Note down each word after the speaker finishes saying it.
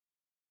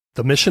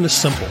The mission is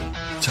simple: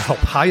 to help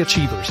high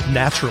achievers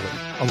naturally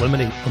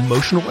eliminate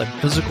emotional and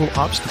physical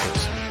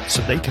obstacles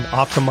so they can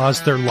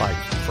optimize their life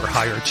for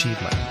higher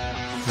achievement.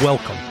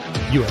 Welcome.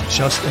 You have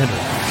just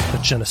entered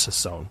the Genesis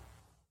Zone.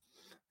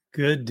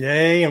 Good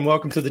day and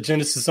welcome to the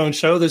Genesis Zone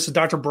show. This is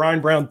Dr.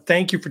 Brian Brown.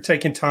 Thank you for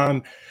taking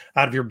time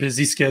out of your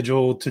busy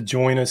schedule to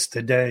join us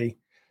today.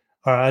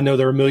 I know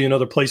there are a million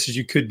other places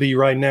you could be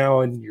right now,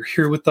 and you're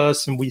here with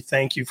us, and we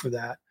thank you for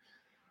that.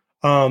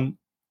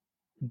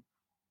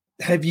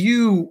 Have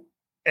you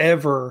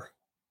ever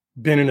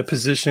been in a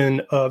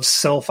position of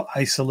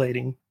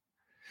self-isolating?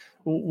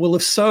 Well,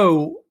 if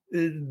so,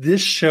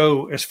 this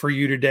show is for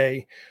you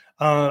today.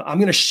 I'm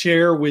going to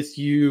share with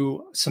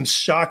you some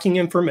shocking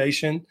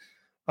information,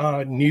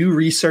 new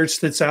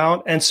research that's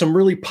out, and some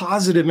really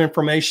positive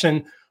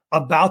information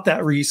about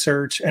that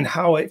research and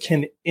how it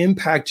can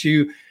impact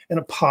you in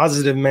a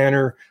positive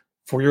manner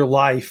for your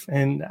life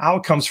and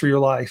outcomes for your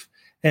life.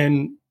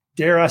 And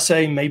dare I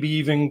say, maybe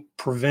even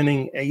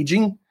preventing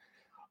aging.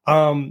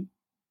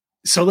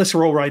 So let's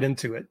roll right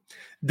into it.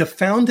 The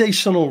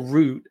foundational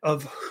root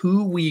of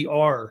who we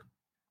are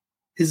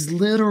is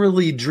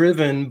literally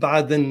driven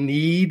by the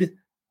need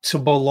to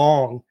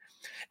belong.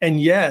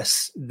 And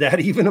yes,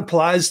 that even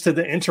applies to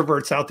the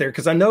introverts out there,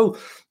 because I know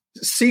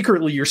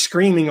secretly you're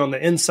screaming on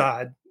the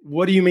inside,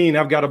 what do you mean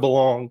I've got to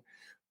belong?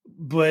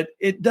 But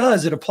it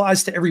does. It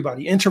applies to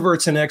everybody,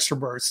 introverts and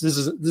extroverts. This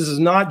is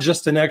not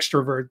just an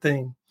extrovert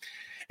thing.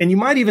 And you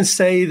might even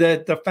say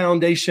that the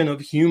foundation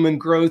of human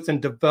growth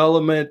and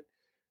development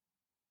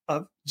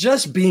of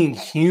just being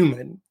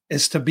human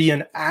is to be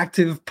an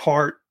active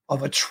part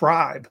of a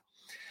tribe.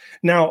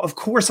 Now, of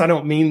course, I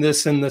don't mean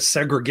this in the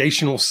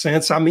segregational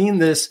sense. I mean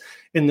this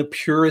in the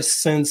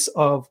purest sense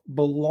of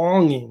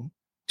belonging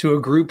to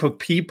a group of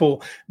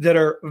people that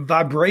are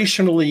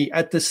vibrationally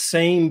at the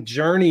same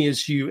journey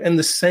as you and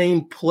the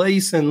same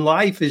place in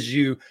life as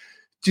you,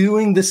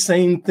 doing the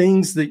same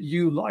things that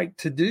you like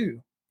to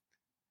do.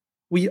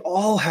 We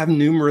all have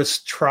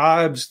numerous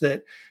tribes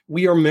that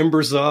we are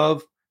members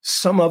of,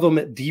 some of them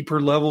at deeper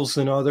levels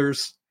than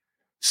others.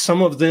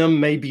 Some of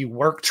them may be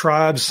work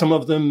tribes. Some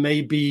of them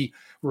may be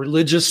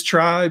religious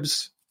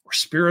tribes or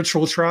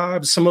spiritual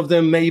tribes. Some of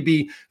them may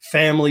be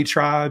family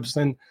tribes,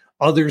 and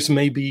others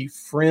may be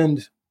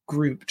friend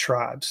group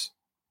tribes.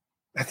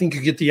 I think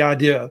you get the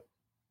idea.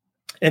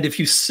 And if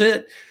you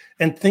sit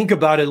and think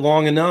about it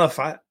long enough,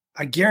 I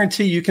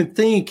guarantee you can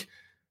think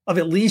of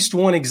at least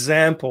one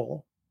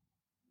example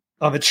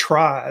of a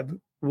tribe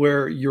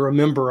where you're a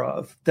member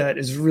of that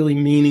is really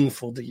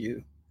meaningful to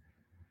you.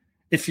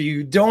 If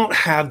you don't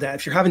have that,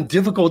 if you're having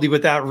difficulty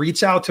with that,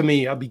 reach out to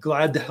me. I'll be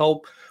glad to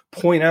help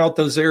point out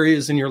those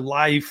areas in your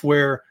life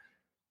where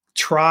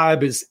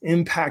tribe is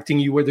impacting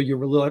you, whether you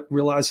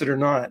realize it or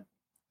not.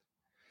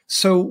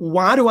 So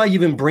why do I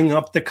even bring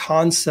up the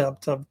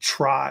concept of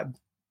tribe?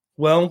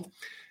 Well,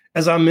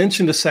 as I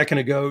mentioned a second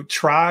ago,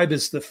 tribe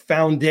is the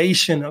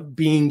foundation of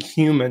being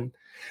human.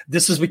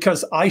 This is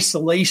because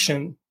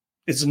isolation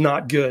is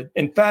not good.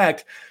 In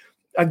fact,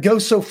 I'd go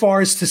so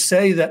far as to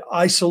say that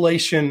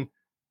isolation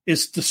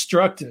is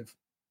destructive.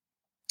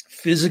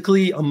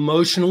 Physically,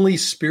 emotionally,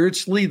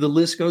 spiritually, the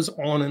list goes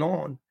on and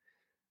on.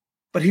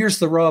 But here's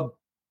the rub.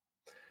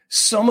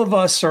 Some of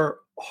us are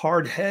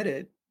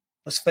hard-headed.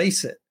 Let's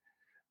face it.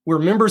 We're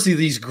members of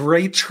these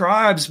great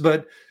tribes,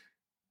 but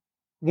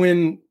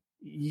when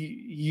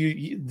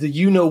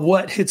you know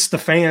what hits the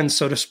fan,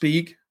 so to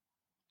speak,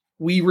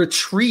 we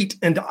retreat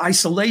into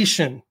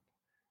isolation.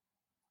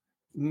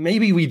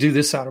 Maybe we do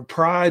this out of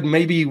pride.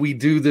 Maybe we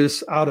do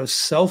this out of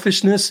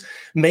selfishness.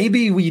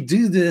 Maybe we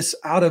do this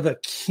out of a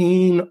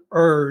keen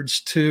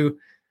urge to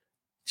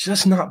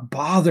just not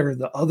bother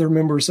the other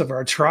members of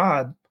our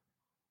tribe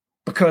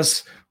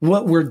because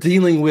what we're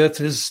dealing with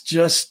is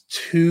just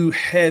too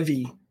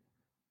heavy,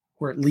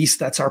 or at least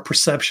that's our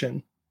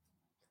perception.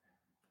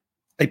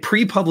 A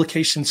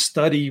pre-publication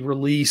study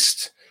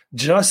released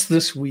just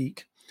this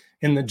week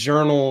in the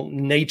journal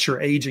Nature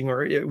Aging,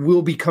 or it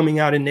will be coming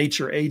out in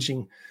Nature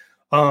Aging,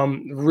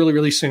 really,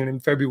 really soon in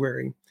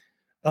February,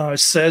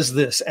 says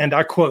this, and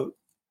I quote,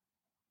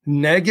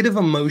 "Negative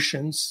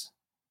emotions,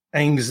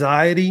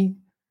 anxiety,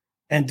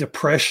 and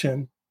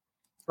depression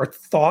are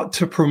thought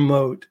to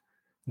promote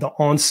the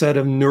onset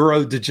of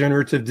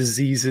neurodegenerative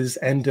diseases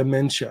and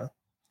dementia.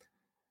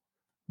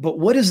 But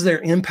what is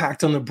their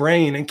impact on the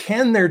brain, and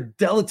can their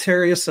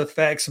deleterious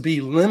effects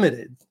be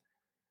limited?"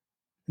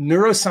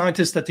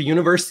 Neuroscientists at the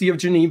University of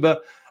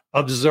Geneva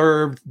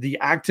observed the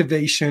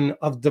activation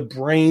of the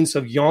brains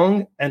of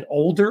young and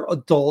older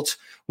adults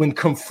when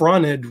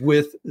confronted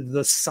with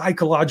the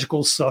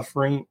psychological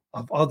suffering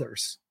of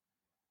others.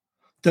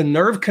 The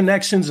nerve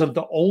connections of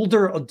the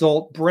older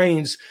adult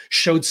brains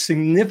showed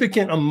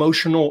significant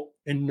emotional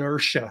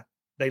inertia,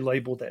 they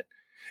labeled it,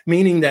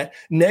 meaning that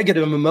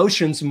negative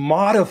emotions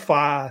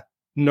modify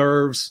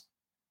nerves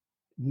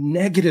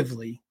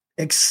negatively,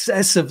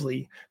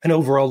 excessively, and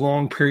over a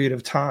long period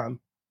of time.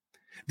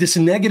 This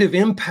negative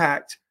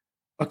impact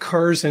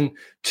occurs in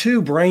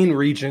two brain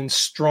regions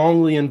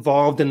strongly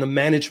involved in the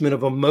management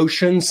of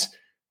emotions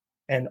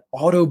and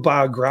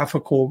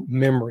autobiographical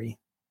memory.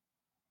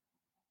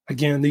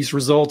 Again, these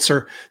results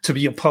are to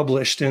be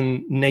published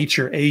in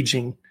Nature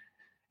Aging,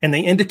 and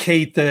they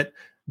indicate that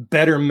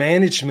better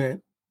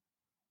management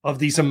of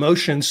these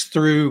emotions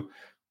through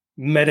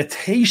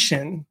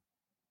meditation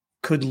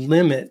could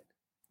limit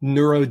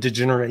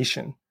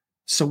neurodegeneration.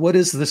 So what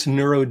is this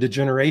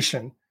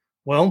neurodegeneration?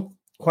 Well,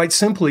 quite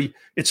simply,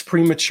 it's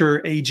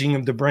premature aging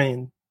of the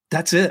brain.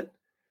 That's it.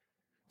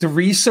 The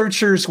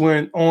researchers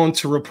went on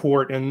to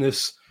report in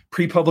this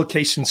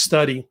pre-publication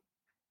study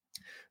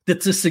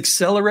that this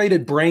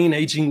accelerated brain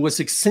aging was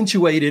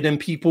accentuated in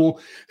people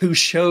who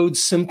showed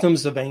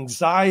symptoms of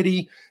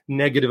anxiety,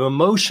 negative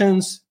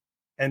emotions,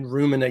 and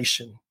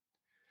rumination.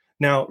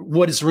 Now,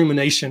 what is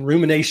rumination?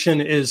 Rumination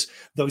is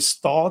those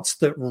thoughts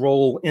that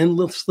roll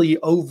endlessly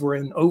over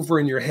and over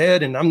in your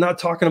head. And I'm not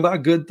talking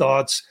about good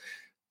thoughts.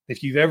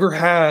 If you've ever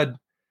had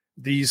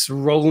these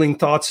rolling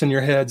thoughts in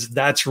your heads,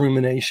 that's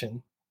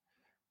rumination.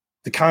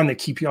 The kind that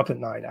keep you up at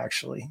night,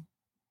 actually.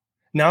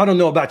 Now, I don't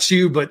know about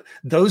you, but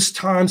those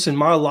times in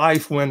my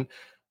life when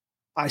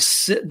I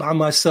sit by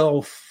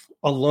myself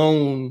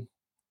alone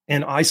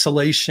in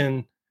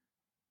isolation,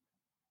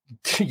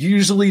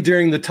 usually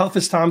during the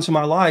toughest times of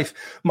my life,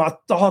 my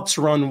thoughts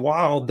run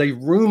wild. They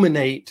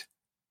ruminate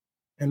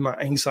and my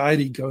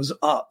anxiety goes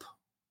up.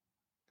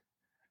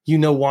 You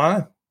know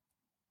why?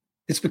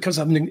 It's because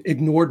I've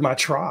ignored my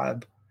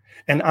tribe.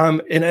 And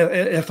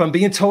if I'm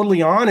being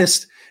totally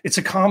honest, it's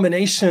a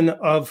combination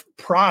of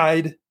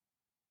pride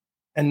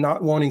and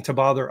not wanting to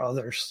bother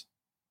others.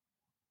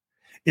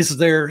 Is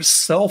there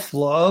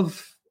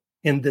self-love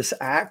in this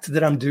act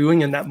that I'm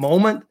doing in that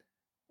moment?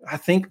 I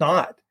think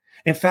not.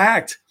 In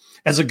fact,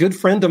 as a good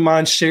friend of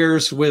mine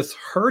shares with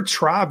her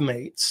tribe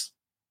mates,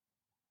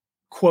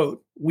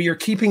 quote, "We are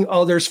keeping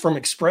others from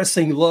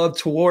expressing love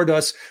toward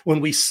us when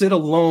we sit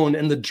alone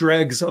in the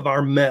dregs of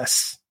our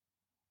mess."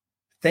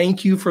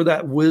 Thank you for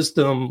that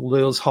wisdom,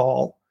 Liz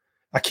Hall.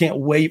 I can't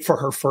wait for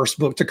her first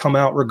book to come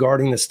out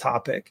regarding this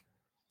topic.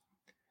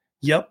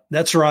 Yep,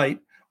 that's right.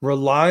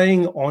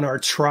 Relying on our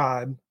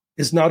tribe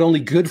is not only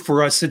good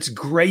for us, it's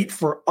great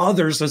for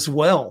others as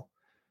well.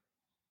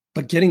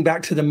 But getting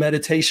back to the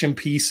meditation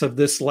piece of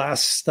this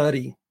last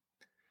study,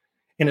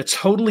 in a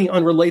totally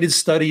unrelated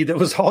study that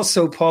was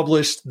also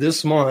published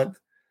this month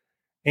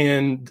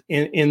and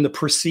in the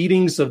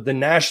proceedings of the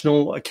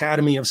National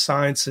Academy of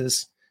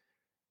Sciences,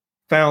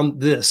 found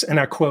this, and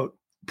I quote,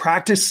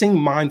 "Practicing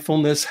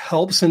mindfulness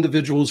helps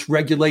individuals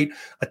regulate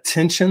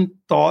attention,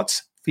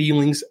 thoughts,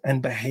 feelings,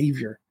 and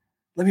behavior."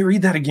 Let me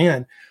read that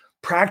again.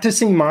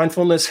 Practicing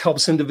mindfulness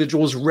helps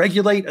individuals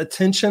regulate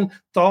attention,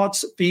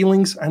 thoughts,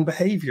 feelings, and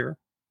behavior.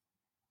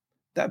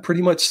 That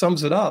pretty much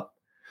sums it up.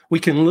 We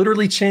can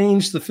literally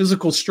change the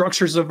physical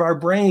structures of our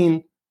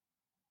brain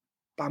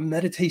by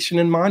meditation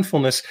and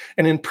mindfulness.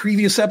 And in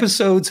previous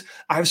episodes,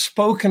 I've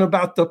spoken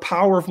about the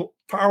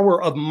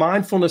power of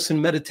mindfulness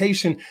and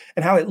meditation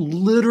and how it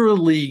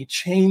literally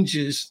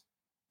changes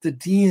the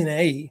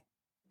DNA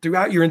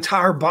throughout your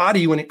entire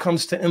body when it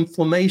comes to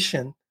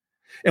inflammation.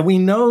 And we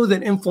know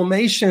that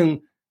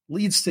inflammation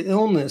leads to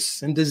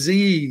illness and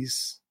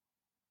disease,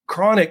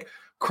 chronic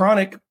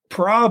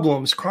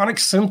problems, chronic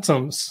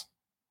symptoms.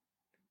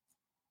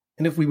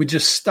 And if we would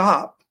just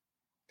stop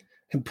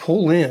and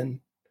pull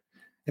in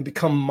and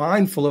become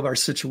mindful of our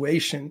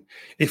situation,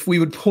 if we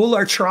would pull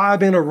our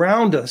tribe in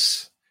around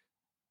us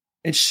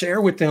and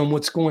share with them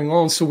what's going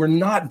on so we're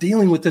not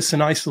dealing with this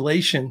in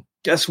isolation,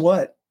 guess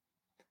what?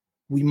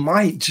 We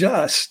might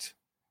just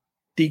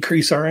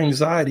decrease our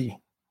anxiety,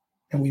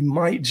 and we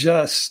might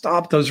just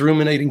stop those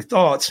ruminating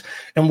thoughts,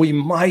 and we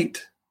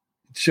might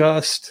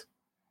just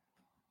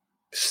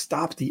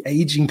stop the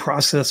aging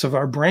process of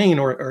our brain,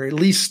 or at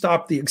least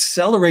stop the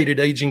accelerated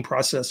aging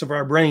process of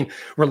our brain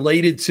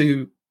related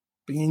to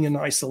being in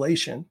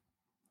isolation.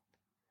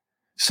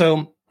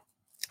 So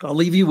I'll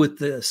leave you with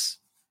this.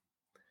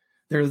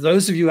 There are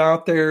those of you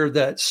out there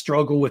that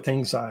struggle with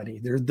anxiety.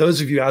 There are those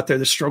of you out there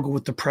that struggle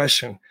with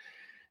depression.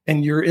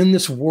 And you're in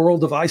this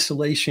world of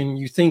isolation.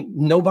 You think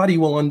nobody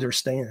will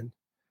understand.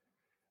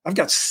 I've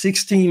got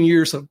 16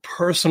 years of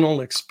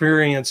personal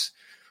experience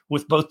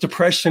with both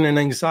depression and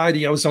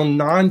anxiety. I was on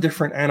 9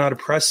 different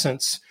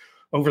antidepressants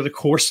over the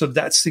course of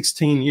that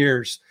 16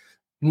 years.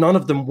 None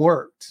of them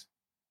worked.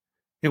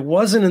 It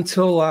wasn't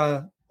until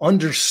I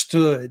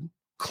understood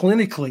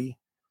clinically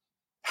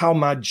how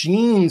my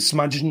genes,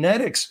 my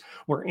genetics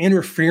were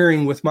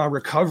interfering with my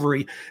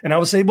recovery. And I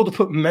was able to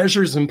put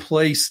measures in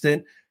place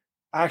that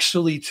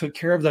actually took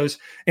care of those.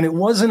 And it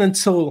wasn't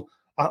until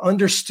I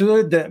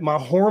understood that my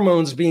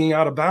hormones being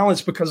out of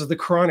balance because of the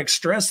chronic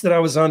stress that I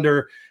was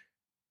under,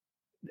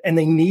 and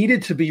they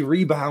needed to be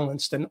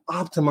rebalanced and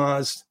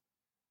optimized.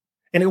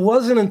 And it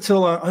wasn't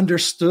until I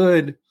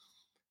understood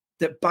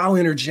that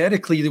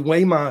bioenergetically, the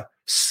way my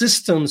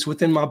systems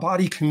within my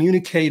body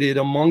communicated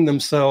among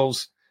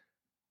themselves,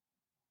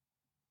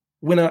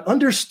 when I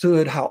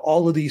understood how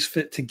all of these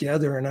fit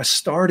together and I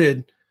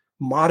started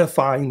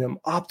modifying them,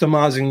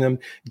 optimizing them,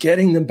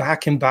 getting them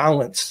back in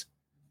balance,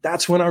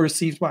 that's when I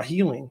received my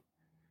healing.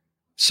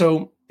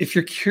 So if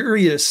you're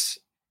curious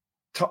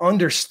to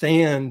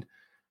understand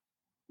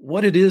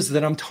what it is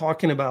that I'm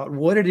talking about,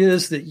 what it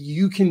is that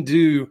you can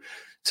do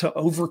to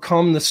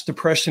overcome this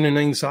depression and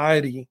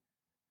anxiety.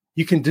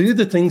 You can do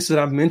the things that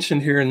I've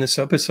mentioned here in this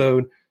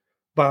episode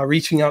by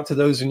reaching out to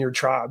those in your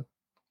tribe,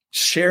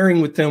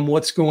 sharing with them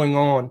what's going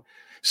on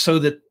so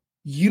that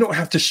you don't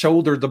have to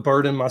shoulder the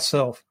burden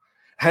myself.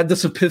 I had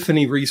this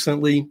epiphany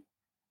recently,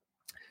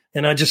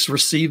 and I just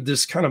received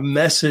this kind of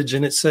message,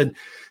 and it said,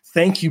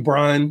 "Thank you,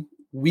 Brian.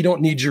 We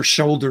don't need your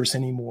shoulders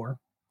anymore."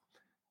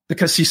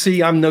 Because you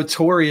see, I'm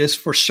notorious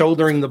for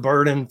shouldering the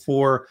burden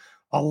for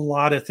a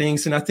lot of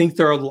things. And I think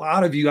there are a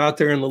lot of you out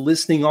there in the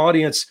listening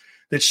audience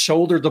that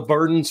shoulder the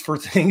burdens for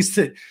things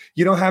that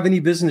you don't have any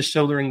business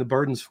shouldering the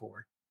burdens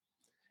for.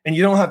 And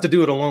you don't have to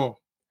do it alone.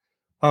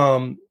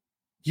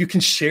 You can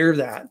share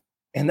that.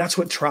 And that's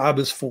what tribe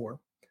is for.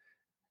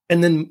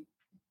 And then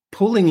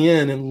pulling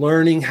in and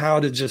learning how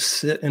to just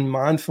sit in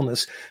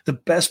mindfulness. The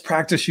best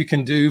practice you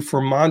can do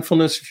for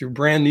mindfulness, if you're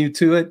brand new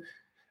to it,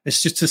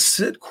 is just to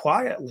sit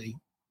quietly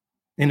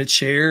in a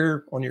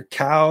chair, on your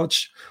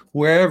couch,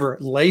 wherever.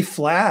 Lay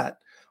flat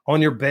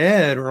on your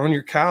bed or on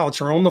your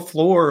couch or on the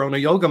floor, or on a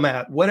yoga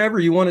mat, whatever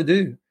you want to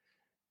do.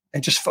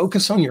 And just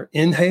focus on your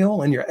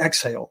inhale and your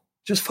exhale.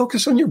 Just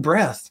focus on your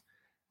breath.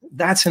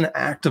 That's an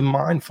act of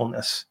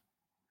mindfulness.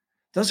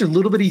 Those are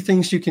little bitty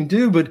things you can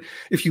do. But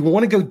if you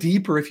want to go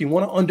deeper, if you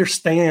want to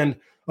understand,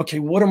 okay,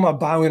 what do my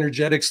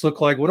bioenergetics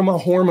look like? What do my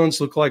hormones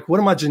look like? What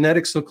do my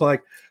genetics look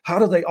like? How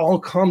do they all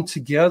come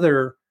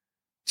together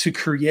to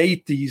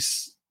create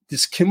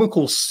this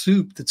chemical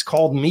soup that's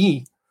called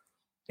me,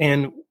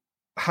 and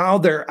how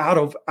they're out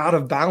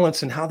of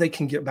balance and how they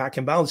can get back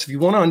in balance? If you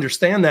want to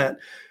understand that,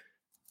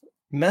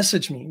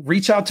 message me,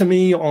 reach out to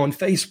me on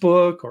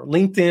Facebook or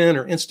LinkedIn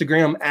or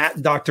Instagram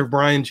at Dr.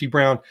 Brian G.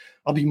 Brown.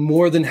 I'll be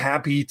more than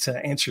happy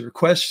to answer your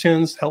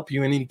questions, help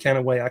you in any kind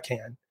of way I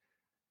can.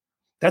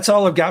 That's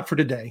all I've got for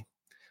today.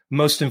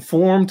 Most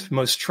informed,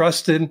 most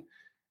trusted,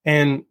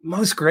 and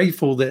most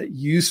grateful that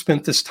you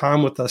spent this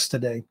time with us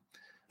today.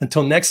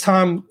 Until next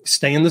time,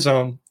 stay in the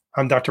zone.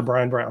 I'm Dr.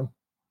 Brian Brown.